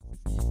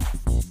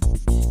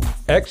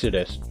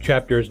Exodus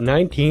chapters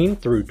 19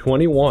 through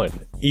 21,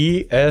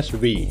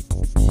 ESV.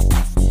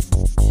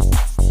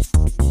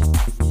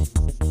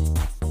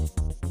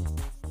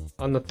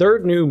 On the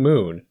third new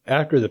moon,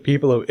 after the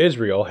people of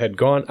Israel had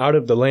gone out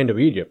of the land of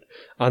Egypt,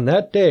 on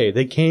that day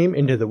they came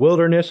into the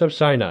wilderness of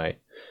Sinai.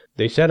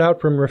 They set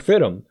out from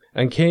Rephidim,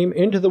 and came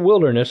into the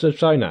wilderness of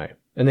Sinai,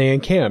 and they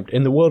encamped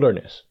in the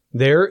wilderness.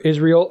 There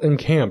Israel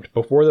encamped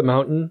before the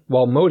mountain,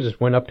 while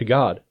Moses went up to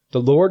God. The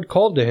Lord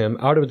called to him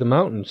out of the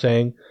mountain,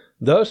 saying,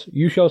 Thus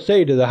you shall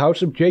say to the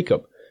house of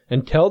Jacob,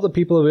 and tell the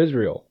people of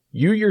Israel,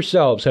 You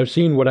yourselves have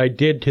seen what I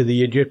did to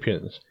the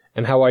Egyptians,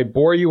 and how I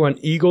bore you on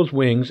eagle's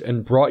wings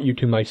and brought you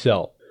to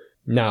myself.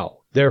 Now,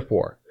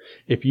 therefore,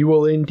 if you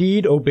will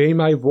indeed obey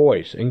my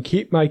voice and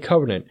keep my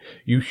covenant,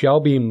 you shall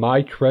be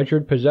my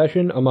treasured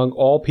possession among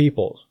all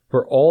peoples,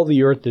 for all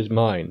the earth is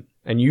mine,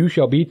 and you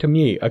shall be to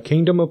me a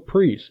kingdom of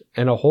priests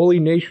and a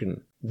holy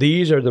nation.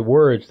 These are the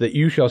words that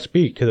you shall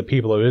speak to the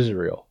people of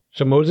Israel.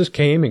 So Moses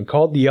came and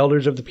called the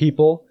elders of the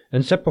people,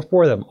 and set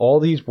before them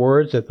all these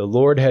words that the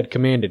Lord had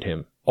commanded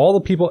him. All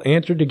the people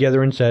answered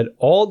together and said,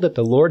 All that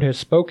the Lord has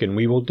spoken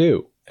we will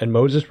do. And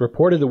Moses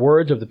reported the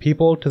words of the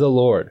people to the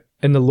Lord.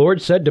 And the Lord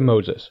said to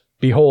Moses,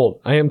 Behold,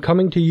 I am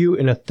coming to you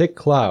in a thick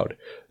cloud,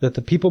 that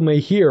the people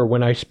may hear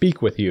when I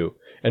speak with you,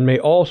 and may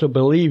also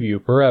believe you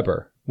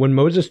forever. When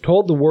Moses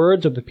told the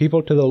words of the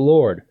people to the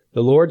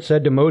Lord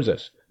said to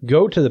Moses,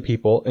 Go to the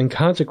people and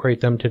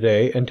consecrate them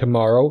today and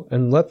tomorrow,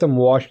 and let them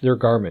wash their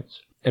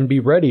garments, and be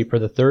ready for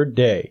the third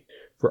day.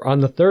 For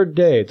on the third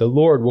day the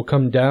Lord will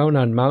come down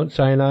on Mount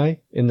Sinai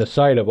in the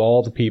sight of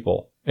all the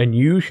people. And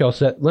you shall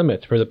set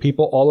limits for the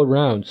people all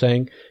around,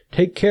 saying,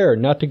 Take care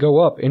not to go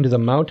up into the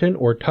mountain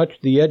or touch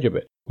the edge of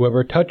it.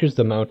 Whoever touches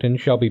the mountain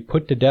shall be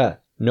put to death.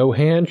 No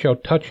hand shall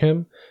touch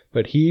him,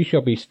 but he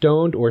shall be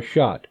stoned or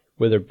shot,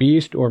 whether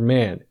beast or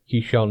man, he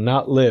shall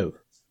not live.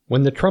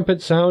 When the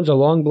trumpet sounds a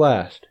long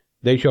blast,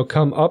 they shall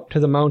come up to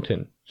the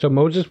mountain. So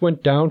Moses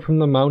went down from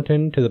the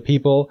mountain to the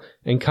people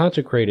and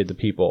consecrated the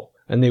people,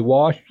 and they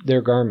washed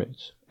their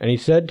garments. And he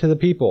said to the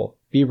people,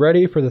 Be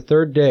ready for the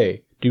third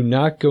day, do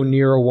not go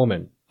near a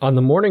woman. On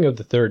the morning of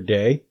the third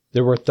day,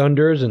 there were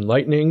thunders and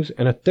lightnings,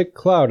 and a thick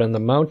cloud on the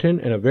mountain,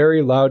 and a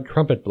very loud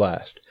trumpet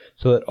blast,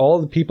 so that all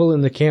the people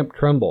in the camp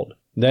trembled.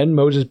 Then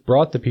Moses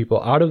brought the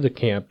people out of the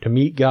camp to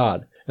meet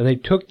God, and they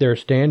took their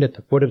stand at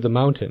the foot of the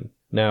mountain.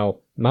 Now,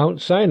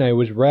 Mount Sinai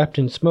was wrapped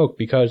in smoke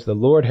because the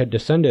Lord had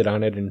descended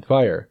on it in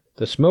fire.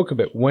 The smoke of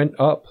it went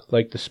up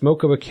like the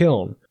smoke of a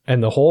kiln,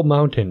 and the whole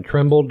mountain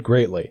trembled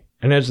greatly.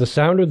 And as the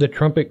sound of the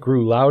trumpet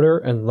grew louder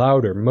and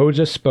louder,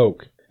 Moses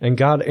spoke, and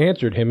God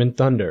answered him in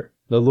thunder.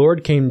 The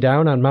Lord came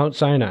down on Mount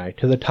Sinai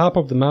to the top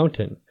of the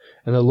mountain,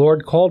 and the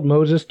Lord called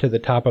Moses to the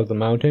top of the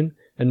mountain,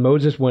 and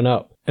Moses went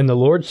up. And the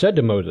Lord said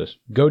to Moses,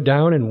 Go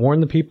down and warn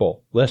the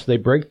people, lest they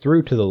break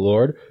through to the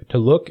Lord to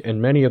look,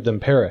 and many of them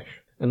perish.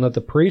 And let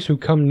the priests who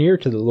come near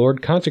to the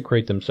Lord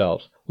consecrate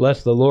themselves,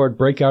 lest the Lord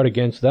break out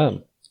against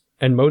them.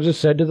 And Moses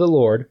said to the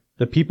Lord,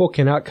 The people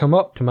cannot come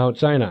up to Mount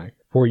Sinai,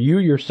 for you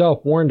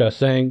yourself warned us,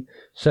 saying,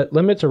 Set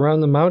limits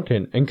around the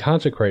mountain and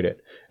consecrate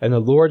it. And the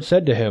Lord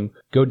said to him,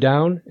 Go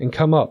down and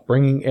come up,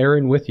 bringing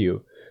Aaron with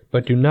you.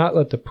 But do not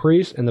let the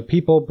priests and the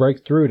people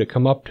break through to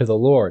come up to the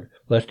Lord,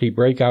 lest he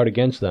break out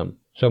against them.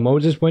 So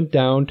Moses went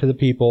down to the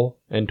people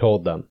and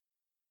told them.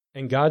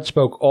 And God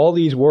spoke all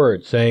these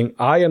words, saying,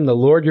 I am the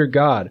Lord your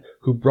God,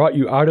 who brought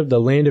you out of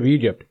the land of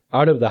Egypt,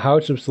 out of the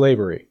house of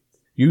slavery.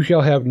 You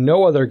shall have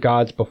no other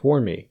gods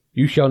before me.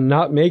 You shall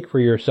not make for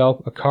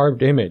yourself a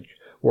carved image,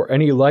 or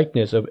any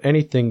likeness of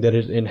anything that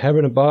is in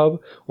heaven above,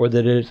 or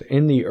that is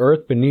in the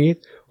earth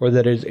beneath, or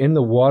that is in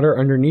the water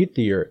underneath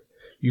the earth.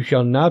 You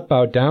shall not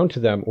bow down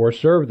to them or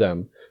serve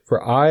them,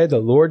 for I, the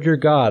Lord your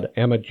God,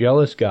 am a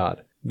jealous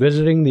God,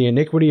 visiting the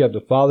iniquity of the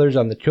fathers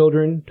on the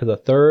children to the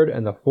third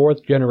and the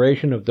fourth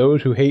generation of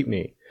those who hate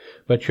me,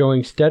 but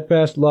showing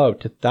steadfast love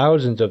to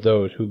thousands of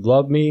those who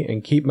love me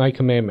and keep my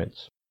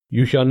commandments.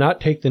 You shall not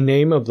take the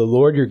name of the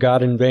Lord your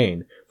God in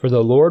vain, for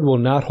the Lord will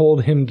not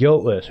hold him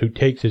guiltless who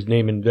takes his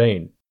name in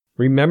vain.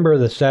 Remember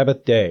the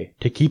Sabbath day,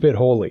 to keep it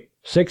holy.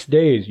 6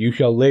 days you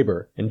shall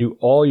labor, and do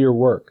all your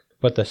work.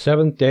 But the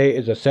seventh day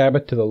is a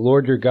Sabbath to the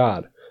Lord your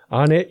God.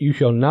 On it you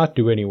shall not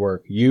do any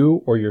work,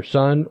 you, or your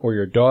son, or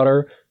your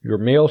daughter, your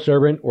male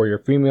servant, or your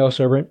female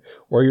servant,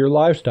 or your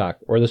livestock,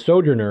 or the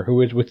sojourner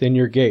who is within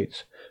your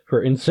gates.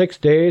 For in 6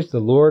 days the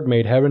Lord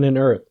made heaven and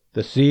earth,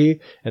 the sea,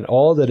 and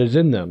all that is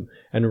in them,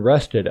 and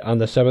rested on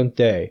the seventh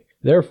day.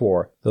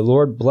 Therefore the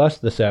Lord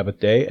blessed the Sabbath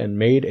day, and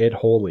made it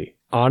holy.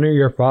 Honor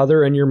your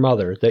father and your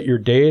mother, that your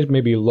days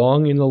may be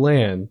long in the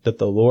land that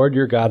the Lord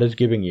your God is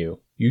giving you.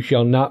 You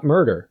shall not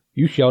murder.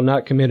 You shall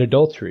not commit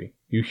adultery.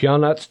 You shall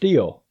not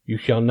steal. You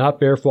shall not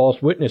bear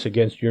false witness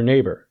against your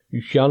neighbor.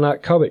 You shall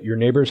not covet your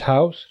neighbor's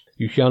house.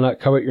 You shall not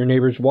covet your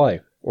neighbor's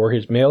wife, or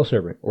his male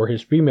servant, or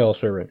his female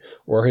servant,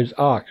 or his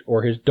ox,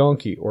 or his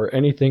donkey, or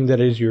anything that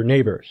is your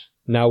neighbor's.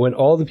 Now when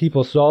all the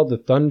people saw the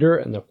thunder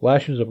and the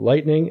flashes of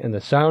lightning and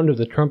the sound of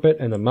the trumpet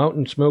and the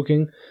mountain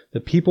smoking,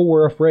 the people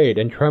were afraid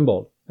and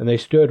trembled. And they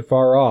stood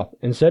far off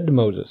and said to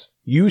Moses,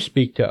 You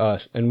speak to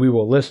us, and we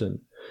will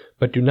listen.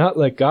 but do not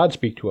let God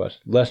speak to us,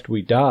 lest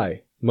we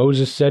die."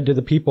 Moses said to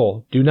the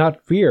people, "Do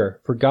not fear,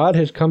 for God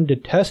has come to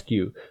test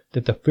you,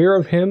 that the fear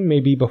of him may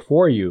be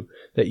before you,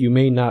 that you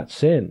may not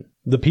sin."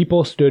 The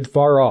people stood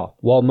far off,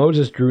 while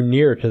Moses drew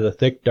near to the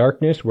thick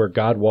darkness where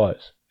God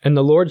was. And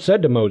the Lord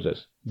said to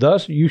Moses,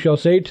 "Thus you shall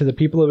say to the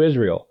people of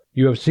Israel,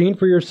 You have seen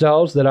for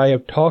yourselves that I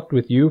have talked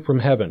with you from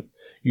heaven.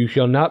 You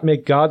shall not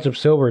make gods of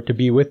silver to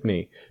be with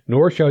me,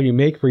 nor shall you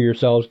make for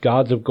yourselves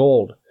gods of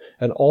gold.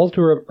 An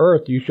altar of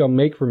earth you shall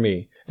make for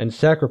me, and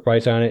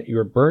sacrifice on it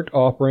your burnt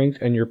offerings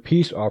and your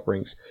peace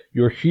offerings,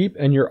 your sheep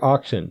and your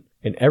oxen.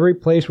 In every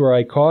place where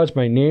I cause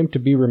my name to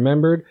be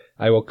remembered,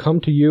 I will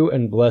come to you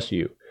and bless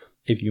you.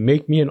 If you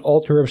make me an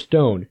altar of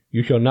stone,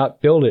 you shall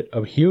not build it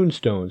of hewn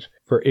stones,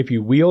 for if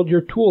you wield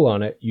your tool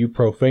on it, you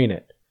profane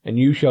it. And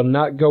you shall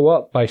not go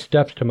up by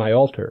steps to my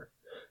altar,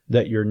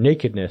 that your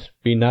nakedness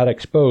be not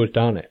exposed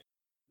on it.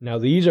 Now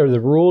these are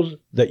the rules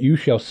that you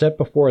shall set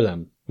before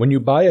them. When you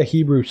buy a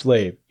Hebrew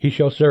slave, he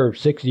shall serve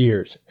 6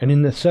 years, and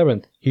in the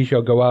 7th he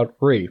shall go out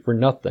free for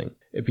nothing.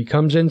 If he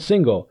comes in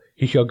single,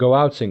 he shall go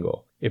out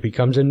single. If he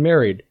comes in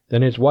married,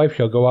 then his wife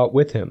shall go out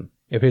with him.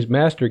 If his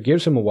master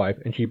gives him a wife,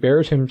 and she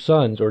bears him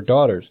sons or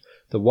daughters,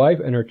 the wife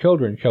and her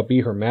children shall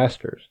be her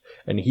master's,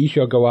 and he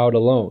shall go out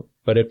alone.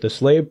 But if the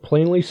slave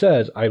plainly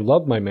says, I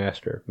love my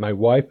master, my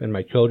wife, and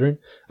my children,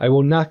 I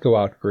will not go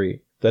out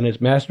free, then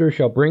his master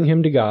shall bring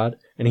him to God,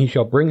 and he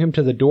shall bring him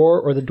to the door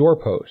or the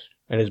doorpost.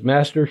 And his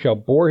master shall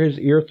bore his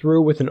ear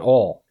through with an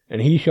awl,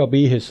 and he shall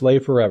be his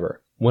slave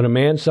forever. When a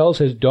man sells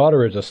his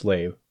daughter as a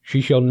slave, she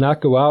shall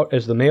not go out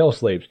as the male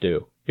slaves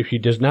do. If she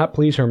does not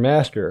please her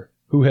master,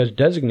 who has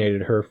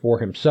designated her for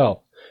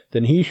himself,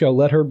 then he shall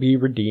let her be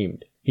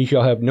redeemed. He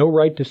shall have no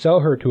right to sell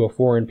her to a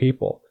foreign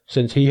people,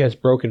 since he has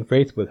broken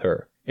faith with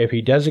her. If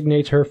he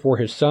designates her for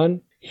his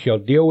son, he shall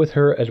deal with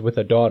her as with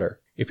a daughter.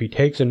 If he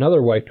takes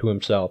another wife to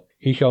himself,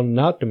 he shall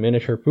not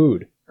diminish her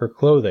food, her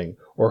clothing,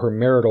 or her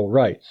marital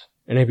rights.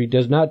 And if he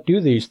does not do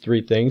these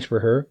 3 things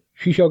for her,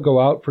 she shall go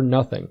out for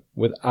nothing,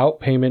 without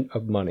payment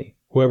of money.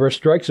 Whoever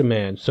strikes a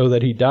man so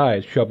that he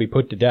dies shall be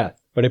put to death.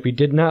 But if he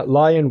did not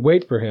lie in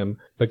wait for him,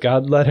 but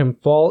God let him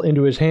fall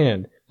into his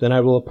hand, then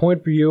I will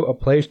appoint for you a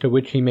place to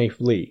which he may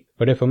flee.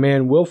 But if a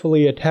man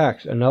willfully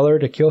attacks another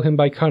to kill him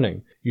by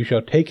cunning, you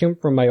shall take him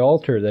from my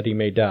altar that he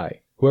may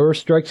die. Whoever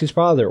strikes his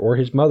father or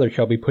his mother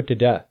shall be put to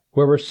death.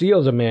 Whoever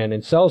steals a man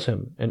and sells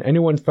him, and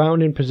anyone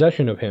found in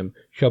possession of him,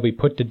 shall be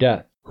put to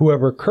death.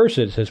 Whoever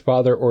curses his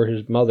father or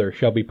his mother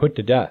shall be put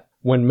to death.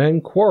 When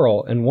men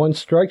quarrel, and one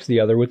strikes the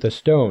other with a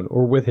stone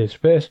or with his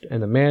fist,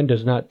 and the man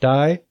does not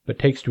die, but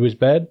takes to his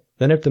bed,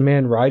 then if the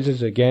man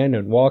rises again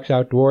and walks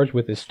outdoors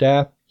with his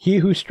staff, he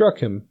who struck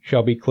him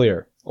shall be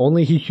clear.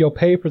 Only he shall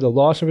pay for the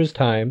loss of his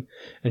time,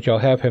 and shall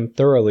have him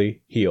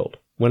thoroughly healed.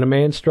 When a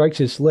man strikes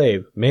his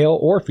slave, male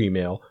or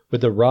female,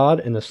 with a rod,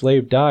 and the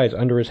slave dies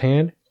under his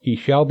hand, he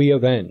shall be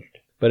avenged.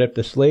 But if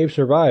the slave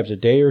survives a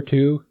day or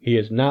 2, he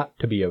is not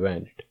to be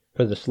avenged,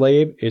 for the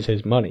slave is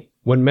his money.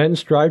 When men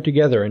strive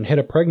together and hit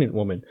a pregnant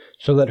woman,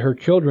 so that her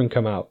children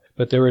come out,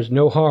 but there is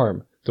no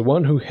harm, the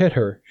one who hit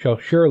her shall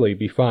surely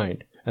be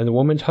fined, and the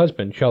woman's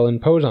husband shall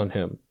impose on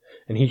him,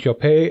 and he shall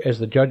pay as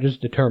the judges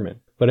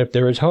determine. But if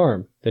there is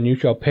harm, then you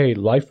shall pay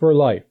life for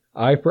life,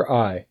 eye for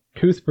eye,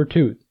 tooth for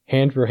tooth,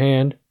 hand for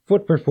hand,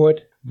 foot for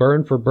foot,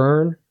 burn for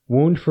burn,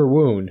 wound for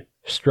wound,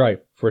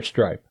 stripe for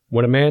stripe.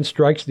 When a man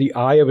strikes the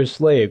eye of his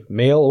slave,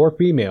 male or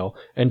female,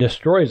 and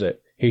destroys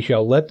it, he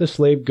shall let the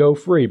slave go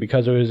free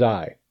because of his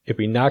eye. If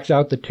he knocks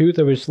out the tooth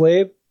of his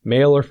slave,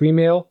 male or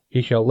female,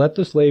 he shall let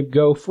the slave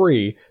go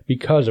free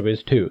because of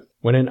his tooth.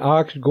 When an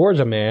ox gores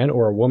a man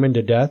or a woman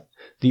to death,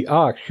 the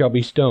ox shall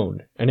be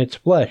stoned, and its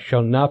flesh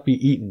shall not be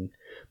eaten.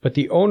 But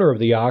the owner of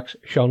the ox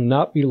shall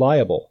not be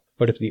liable.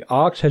 But if the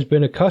ox has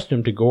been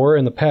accustomed to gore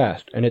in the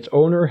past, and its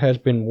owner has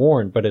been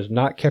warned but has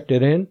not kept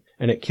it in,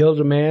 and it kills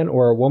a man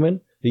or a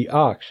woman, the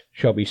ox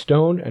shall be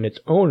stoned, and its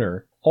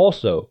owner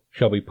also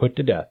shall be put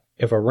to death.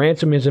 If a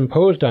ransom is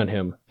imposed on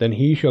him, then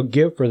he shall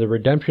give for the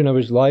redemption of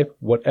his life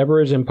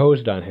whatever is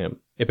imposed on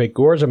him. If it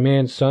gores a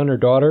man's son or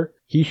daughter,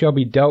 he shall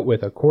be dealt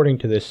with according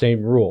to this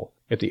same rule.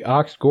 If the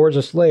ox gores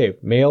a slave,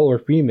 male or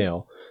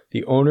female,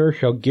 the owner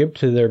shall give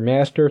to their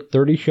master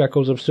 30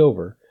 shekels of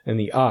silver, and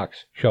the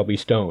ox shall be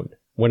stoned.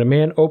 When a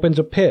man opens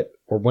a pit,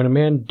 or when a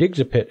man digs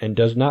a pit and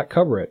does not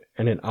cover it,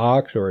 and an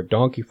ox or a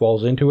donkey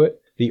falls into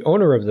it, the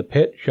owner of the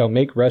pit shall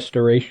make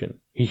restoration.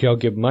 He shall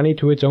give money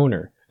to its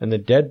owner, and the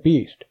dead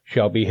beast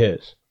shall be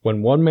his.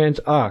 When one man's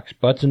ox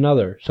butts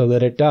another so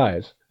that it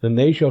dies, then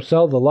they shall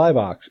sell the live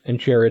ox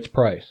and share its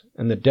price,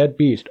 and the dead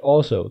beast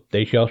also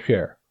they shall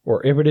share.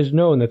 Or if it is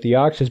known that the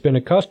ox has been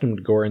accustomed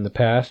to gore in the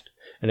past,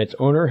 and its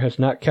owner has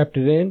not kept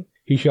it in,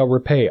 he shall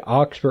repay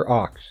ox for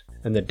ox,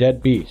 and the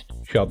dead beast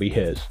shall be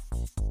his.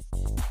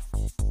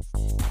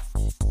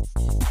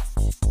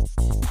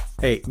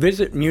 Hey,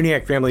 visit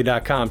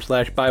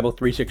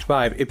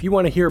MuniacFamily.com/Bible365 if you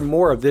want to hear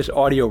more of this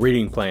audio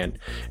reading plan.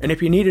 And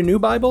if you need a new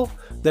Bible,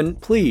 then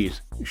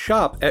please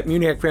shop at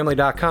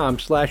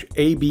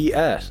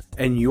MuniacFamily.com/ABS,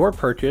 and your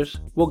purchase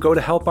will go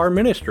to help our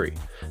ministry.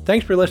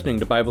 Thanks for listening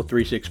to Bible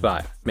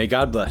 365. May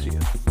God bless you.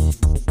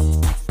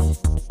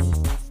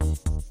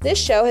 This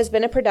show has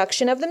been a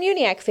production of the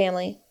Muniac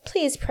family.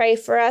 Please pray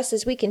for us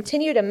as we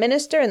continue to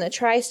minister in the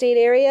tri-state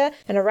area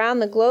and around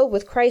the globe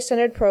with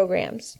Christ-centered programs.